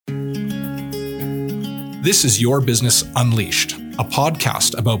This is Your Business Unleashed, a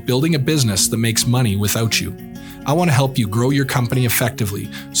podcast about building a business that makes money without you. I want to help you grow your company effectively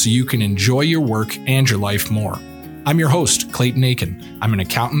so you can enjoy your work and your life more. I'm your host, Clayton Aiken. I'm an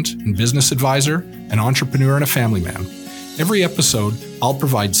accountant and business advisor, an entrepreneur, and a family man. Every episode, I'll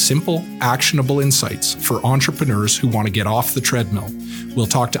provide simple, actionable insights for entrepreneurs who want to get off the treadmill. We'll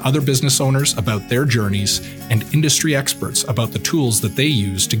talk to other business owners about their journeys and industry experts about the tools that they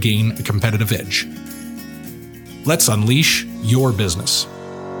use to gain a competitive edge. Let's unleash your business.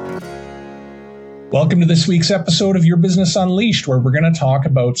 Welcome to this week's episode of Your Business Unleashed, where we're going to talk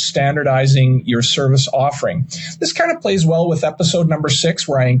about standardizing your service offering. This kind of plays well with episode number 6,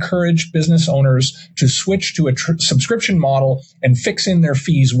 where I encourage business owners to switch to a subscription model and fix in their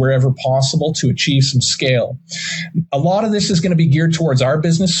fees wherever possible to achieve some scale. A lot of this is going to be geared towards our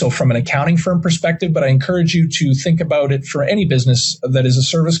business, so from an accounting firm perspective, but I encourage you to think about it for any business that is a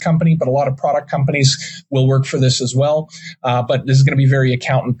service company, but a lot of product companies will work for this as well. But this is going to be very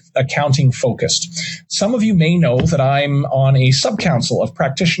accounting focused. Some of you may know that I'm on a subcouncil of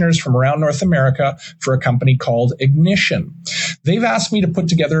practitioners from around North America for a company called Ignition. They've asked me to put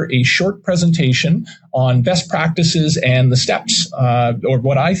together a short presentation on best practices and the steps, or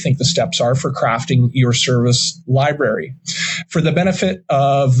what I think the steps are for crafting your service library. For the benefit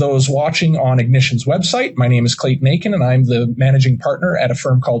of those watching on Ignition's website, my name is Clayton Aiken, and I'm the managing partner at a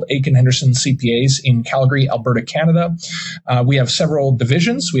firm called Aiken Henderson CPAs in Calgary, Alberta, Canada. We have several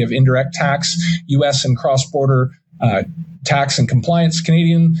divisions. We have indirect tax, U.S. and cross-border tax and compliance,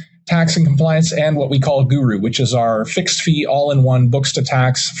 Canadian tax and compliance, and what we call Guru, which is our fixed fee, all-in-one,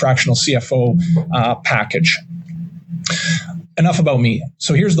 books-to-tax, fractional CFO package. Enough about me.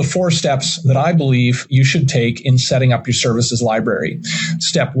 So here's the 4 steps that I believe you should take in setting up your services library.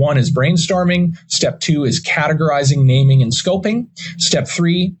 Step 1 is brainstorming. Step 2 is categorizing, naming, and scoping. Step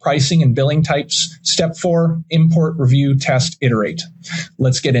 3, pricing and billing types. Step 4, import, review, test, iterate.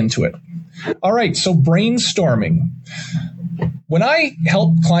 Let's get into it. All right, so brainstorming. When I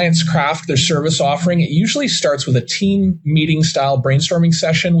help clients craft their service offering, it usually starts with a team meeting style brainstorming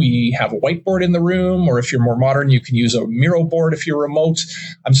session. We have a whiteboard in the room, or if you're more modern, you can use a Miro board if you're remote.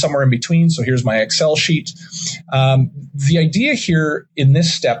 I'm somewhere in between, so here's my Excel sheet. The idea here in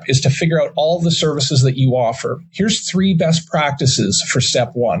this step is to figure out all the services that you offer. Here's 3 best practices for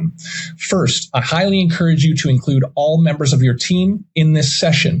step 1. First, I highly encourage you to include all members of your team in this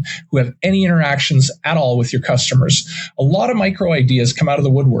session who have any interactions at all with your customers. A lot of micro ideas come out of the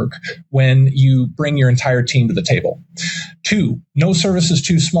woodwork when you bring your entire team to the table. 2, no service is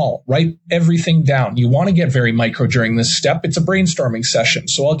too small. Write everything down. You want to get very micro during this step. It's a brainstorming session.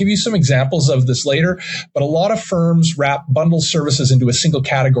 So I'll give you some examples of this later, but a lot of firms bundle services into a single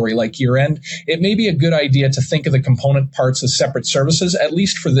category like year-end. It may be a good idea to think of the component parts as separate services, at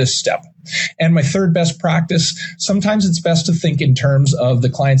least for this step. And my 3rd best practice, sometimes it's best to think in terms of the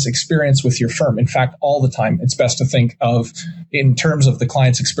client's experience with your firm. In fact, all the time, it's best to think of in terms of the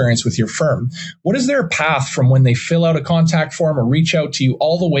client's experience with your firm. What is their path from when they fill out a contact form or reach out to you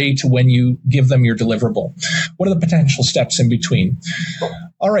all the way to when you give them your deliverable? What are the potential steps in between?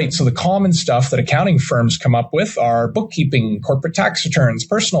 All right, so the common stuff that accounting firms come up with are bookkeeping, corporate tax returns,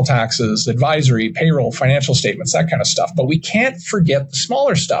 personal taxes, advisory, payroll, financial statements, that kind of stuff. But we can't forget the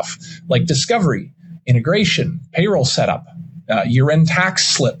smaller stuff like discovery, integration, payroll setup, year-end tax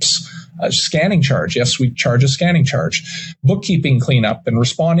slips, scanning charge. Yes, we charge a scanning charge. Bookkeeping cleanup and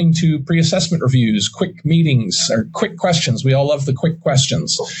responding to pre-assessment reviews, quick meetings, or quick questions. We all love the quick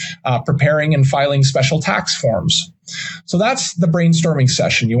questions. Preparing and filing special tax forms. So that's the brainstorming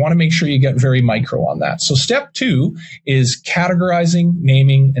session. You want to make sure you get very micro on that. So step 2 is categorizing,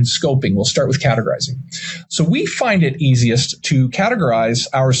 naming, and scoping. We'll start with categorizing. So we find it easiest to categorize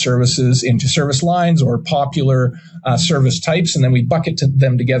our services into service lines or popular service types, and then we bucket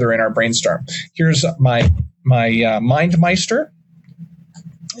them together in our brainstorm. Here's my MindMeister.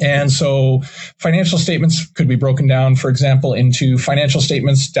 And so financial statements could be broken down, for example, into financial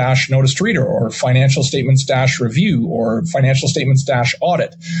statements - notice to reader, or financial statements - review, or financial statements -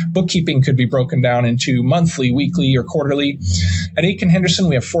 audit. Bookkeeping could be broken down into monthly, weekly, or quarterly. At Aiken Henderson,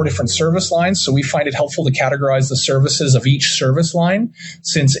 we have 4 different service lines, so we find it helpful to categorize the services of each service line.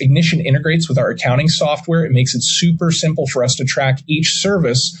 Since Ignition integrates with our accounting software, it makes it super simple for us to track each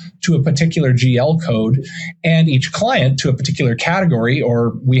service to a particular GL code and each client to a particular category,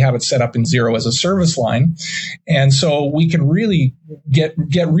 or we have it set up in Xero as a service line. And so we can really get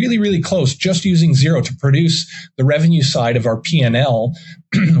really, really close just using Xero to produce the revenue side of our P&L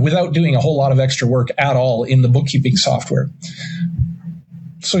without doing a whole lot of extra work at all in the bookkeeping software.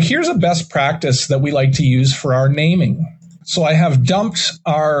 So here's a best practice that we like to use for our naming. So I have dumped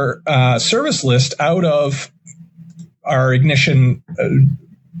our service list out of our Ignition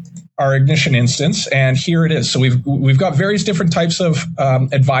instance, and here it is. So we've got various different types of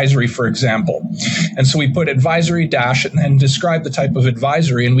advisory, for example. And so we put advisory dash and describe the type of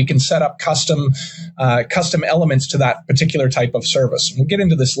advisory, and we can set up custom elements to that particular type of service. We'll get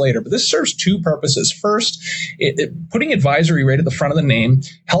into this later, but this serves two purposes. First, putting advisory right at the front of the name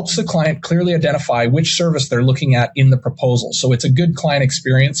helps the client clearly identify which service they're looking at in the proposal. So it's a good client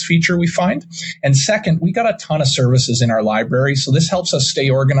experience feature, we find. And second, we got a ton of services in our library, so this helps us stay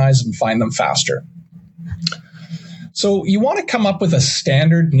organized and find them faster. So you want to come up with a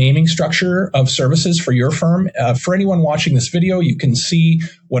standard naming structure of services for your firm. For anyone watching this video, you can see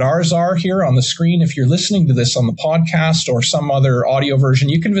what ours are here on the screen. If you're listening to this on the podcast or some other audio version,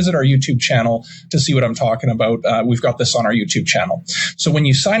 you can visit our YouTube channel to see what I'm talking about. We've got this on our YouTube channel. So when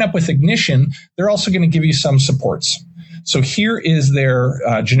you sign up with Ignition, they're also going to give you some supports. So here is their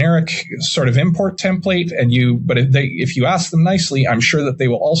generic sort of import template, but if you ask them nicely, I'm sure that they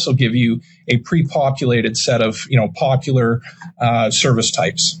will also give you a pre-populated set of popular service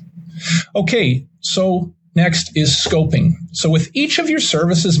types. Okay, so next is scoping. So with each of your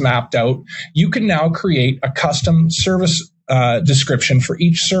services mapped out, you can now create a custom service description for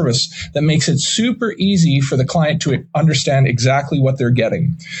each service that makes it super easy for the client to understand exactly what they're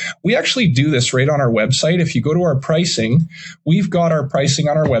getting. We actually do this right on our website. If you go to our pricing, we've got our pricing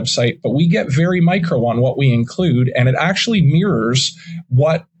on our website, but we get very micro on what we include, and it actually mirrors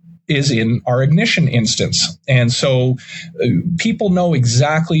what is in our Ignition instance. And so people know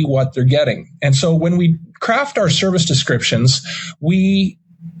exactly what they're getting. And so when we craft our service descriptions, we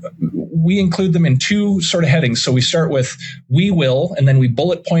include them in two sort of headings. So we start with we will, and then we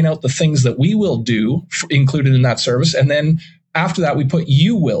bullet point out the things that we will do included in that service. And then after that, we put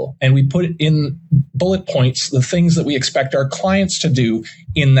you will, and we put in bullet points the things that we expect our clients to do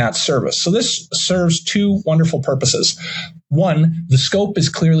in that service. So this serves two wonderful purposes. One, the scope is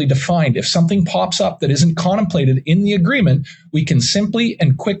clearly defined. If something pops up that isn't contemplated in the agreement, we can simply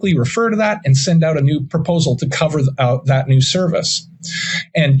and quickly refer to that and send out a new proposal to cover that new service.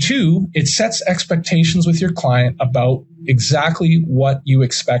 And two, it sets expectations with your client about exactly what you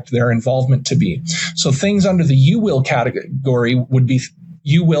expect their involvement to be. So things under the you will category would be: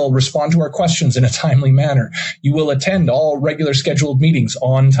 you will respond to our questions in a timely manner. You will attend all regular scheduled meetings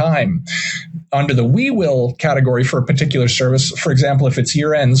on time. Under the we will category for a particular service, for example, if it's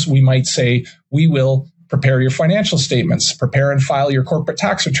year ends, we might say, we will prepare your financial statements, prepare and file your corporate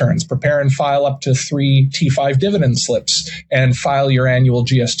tax returns, prepare and file up to 3 T5 dividend slips, and file your annual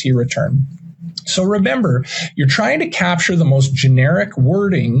GST return. So remember, you're trying to capture the most generic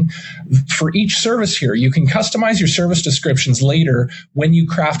wording for each service here. You can customize your service descriptions later when you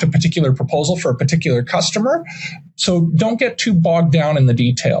craft a particular proposal for a particular customer. So don't get too bogged down in the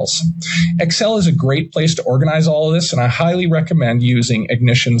details. Excel is a great place to organize all of this, and I highly recommend using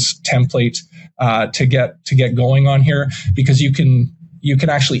Ignition's template to get going on here, because you can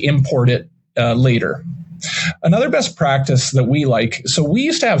actually import it later. Another best practice that we like, so we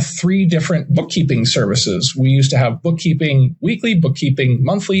used to have 3 different bookkeeping services. We used to have bookkeeping weekly, bookkeeping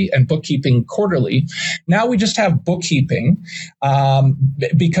monthly, and bookkeeping quarterly. Now we just have bookkeeping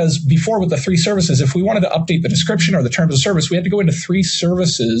because before, with the 3 services, if we wanted to update the description or the terms of service, we had to go into 3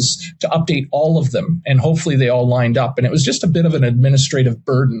 services to update all of them, and hopefully they all lined up. And it was just a bit of an administrative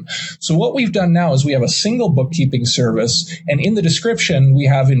burden. So what we've done now is we have a single bookkeeping service, and in the description we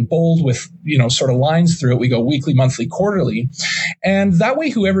have in bold with sort of lines through it, we go weekly, monthly, quarterly. And that way,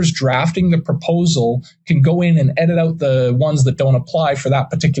 whoever's drafting the proposal can go in and edit out the ones that don't apply for that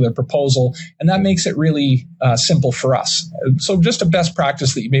particular proposal. And that makes it really simple for us. So just a best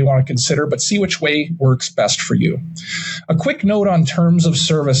practice that you may want to consider, but see which way works best for you. A quick note on terms of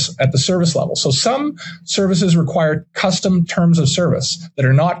service at the service level. So some services require custom terms of service that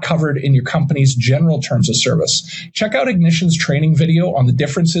are not covered in your company's general terms of service. Check out Ignition's training video on the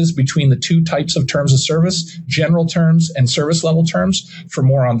differences between the 2 types of terms of service, general terms and service level terms, for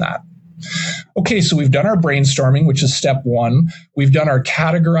more on that. Okay, so we've done our brainstorming, which is step 1. We've done our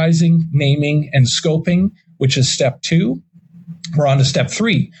categorizing, naming, and scoping, which is step 2. We're on to step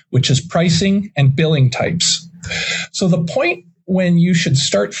 3, which is pricing and billing types. So the point when you should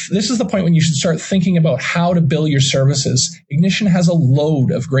start, this is the point when you should start thinking about how to bill your services. Ignition has a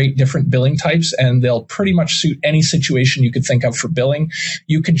load of great different billing types, and they'll pretty much suit any situation you could think of for billing.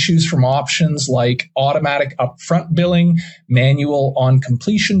 You can choose from options like automatic upfront billing, manual on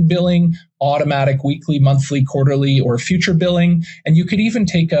completion billing, automatic weekly, monthly, quarterly, or future billing. And you could even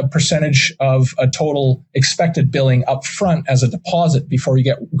take a percentage of a total expected billing up front as a deposit before you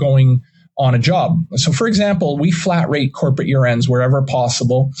get going on a job. So for example, we flat rate corporate year ends wherever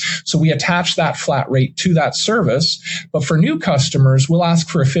possible. So we attach that flat rate to that service. But for new customers, we'll ask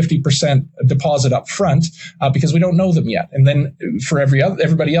for a 50% deposit up front because we don't know them yet. And then for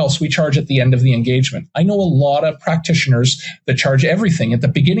everybody else, we charge at the end of the engagement. I know a lot of practitioners that charge everything at the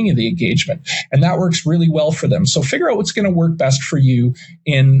beginning of the engagement, and that works really well for them. So figure out what's going to work best for you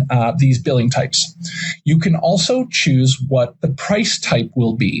in these billing types. You can also choose what the price type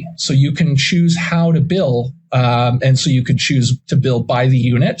will be. So you can choose how to bill. And so you could choose to bill by the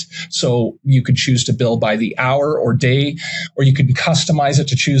unit. So you could choose to bill by the hour or day, or you can customize it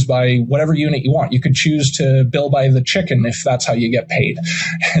to choose by whatever unit you want. You could choose to bill by the chicken if that's how you get paid.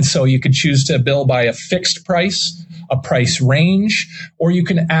 And so you could choose to bill by a fixed price, a price range, or you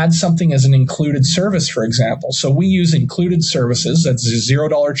can add something as an included service, for example. So we use included services. That's a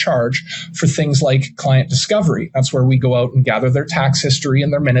 $0 charge for things like client discovery. That's where we go out and gather their tax history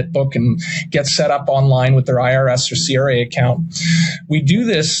and their minute book and get set up online with their IRS or CRA account. We do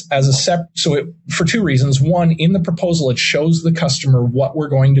this as a for two reasons. One, in the proposal, it shows the customer what we're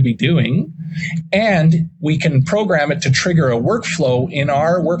going to be doing, and we can program it to trigger a workflow in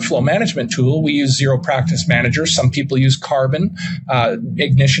our workflow management tool. We use Xero Practice Manager. Some people use Carbon.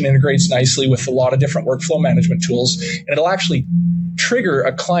 Ignition integrates nicely with a lot of different workflow management tools, and it'll actually trigger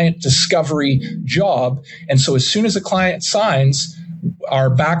a client discovery job. And so as soon as a client signs, our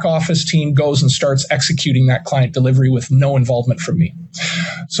back office team goes and starts executing that client delivery with no involvement from me.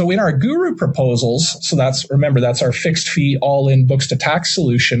 So in our Guru proposals, that's our fixed fee all-in books to tax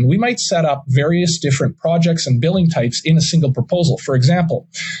solution, we might set up various different projects and billing types in a single proposal. For example,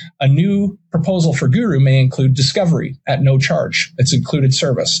 a new proposal for Guru may include discovery at no charge. It's included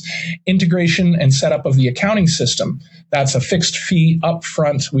service. Integration and setup of the accounting system. That's a fixed fee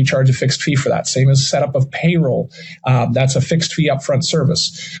upfront. We charge a fixed fee for that. Same as setup of payroll. That's a fixed fee upfront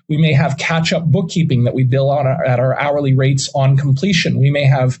service. We may have catch-up bookkeeping that we bill on at our hourly rates on completion. We may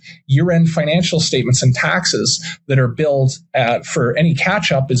have year-end financial statements and taxes that are billed for any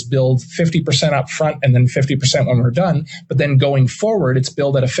catch-up is billed 50% upfront and then 50% when we're done. But then going forward, it's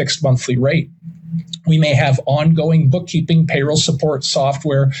billed at a fixed monthly rate. We may have ongoing bookkeeping, payroll support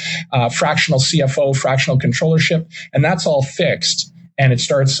software, fractional CFO, fractional controllership, and that's all fixed. And it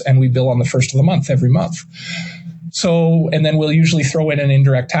starts, and we bill on the first of the month every month. So, and then we'll usually throw in an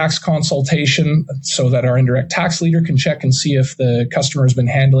indirect tax consultation so that our indirect tax leader can check and see if the customer has been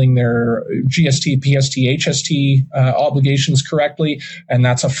handling their GST, PST, HST obligations correctly. And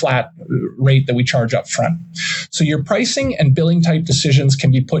that's a flat rate that we charge up front. So your pricing and billing type decisions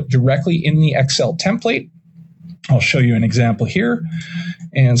can be put directly in the Excel template. I'll show you an example here.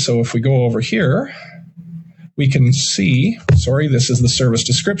 And so if we go over here, we can see, this is the service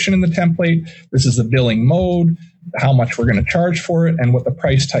description in the template. This is the billing mode, how much we're going to charge for it, and what the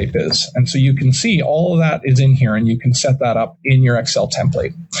price type is. And so you can see all of that is in here, and you can set that up in your Excel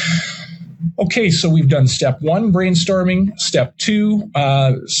template. Okay, so we've done step 1, brainstorming. Step 2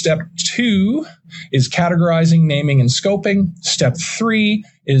 is categorizing, naming, and scoping. Step 3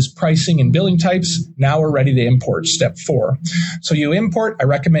 is pricing and billing types. Now we're ready to import. Step 4. So you import. I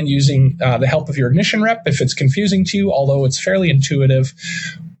recommend using the help of your Ignition rep if it's confusing to you, although it's fairly intuitive.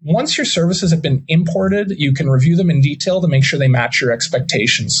 Once your services have been imported, you can review them in detail to make sure they match your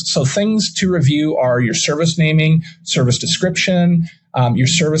expectations. So things to review are your service naming, service description, your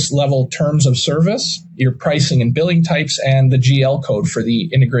service level terms of service, your pricing and billing types, and the GL code for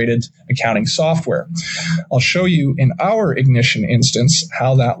the integrated accounting software. I'll show you in our Ignition instance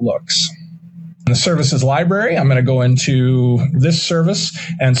how that looks. In the services library, I'm going to go into this service,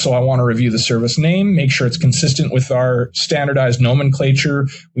 and so I want to review the service name, make sure it's consistent with our standardized nomenclature.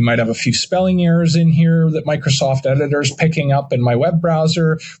 We might have a few spelling errors in here that Microsoft Editor is picking up in my web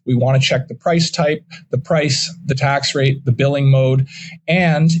browser. We want to check the price type, the price, the tax rate, the billing mode,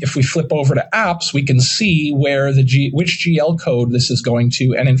 and if we flip over to apps, we can see where which GL code this is going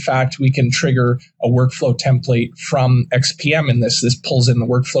to, and in fact, we can trigger a workflow template from XPM in this. This pulls in the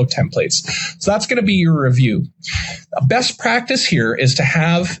workflow templates. So that's going to be your review. A best practice here is to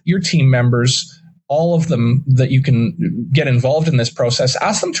have your team members, all of them that you can get involved in this process,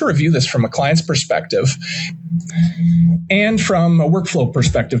 ask them to review this from a client's perspective and from a workflow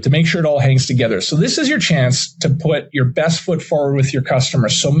perspective to make sure it all hangs together. So this is your chance to put your best foot forward with your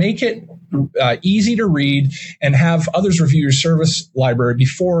customers. So make it easy to read and have others review your service library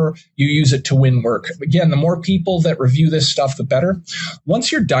before you use it to win work. Again, the more people that review this stuff, the better.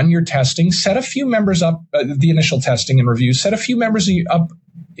 Once you're done your testing, set a few members up, the initial testing and review, set a few members up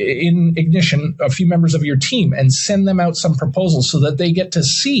in Ignition a few members of your team and send them out some proposals so that they get to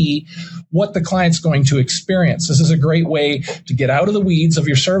see what the client's going to experience. This is a great way to get out of the weeds of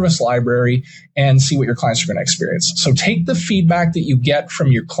your service library and see what your clients are going to experience. So take the feedback that you get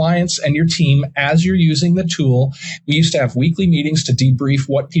from your clients and your team as you're using the tool. We used to have weekly meetings to debrief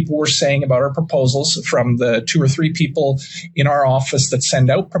what people were saying about our proposals from the 2 or 3 people in our office that send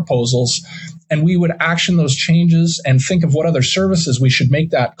out proposals. And we would action those changes and think of what other services we should make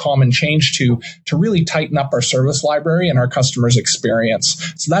that common change to really tighten up our service library and our customers'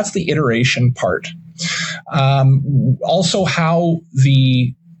 experience. So that's the iteration part. Also, how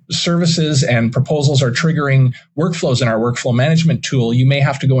the services and proposals are triggering workflows in our workflow management tool. You may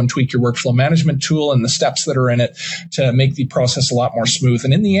have to go and tweak your workflow management tool and the steps that are in it to make the process a lot more smooth.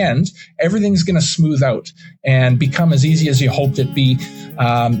 And in the end, everything's going to smooth out and become as easy as you hoped it be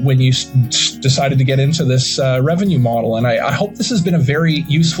when you decided to get into this revenue model. And I hope this has been a very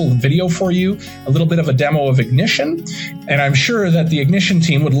useful video for you, a little bit of a demo of Ignition. And I'm sure that the Ignition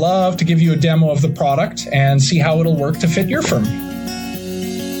team would love to give you a demo of the product and see how it'll work to fit your firm.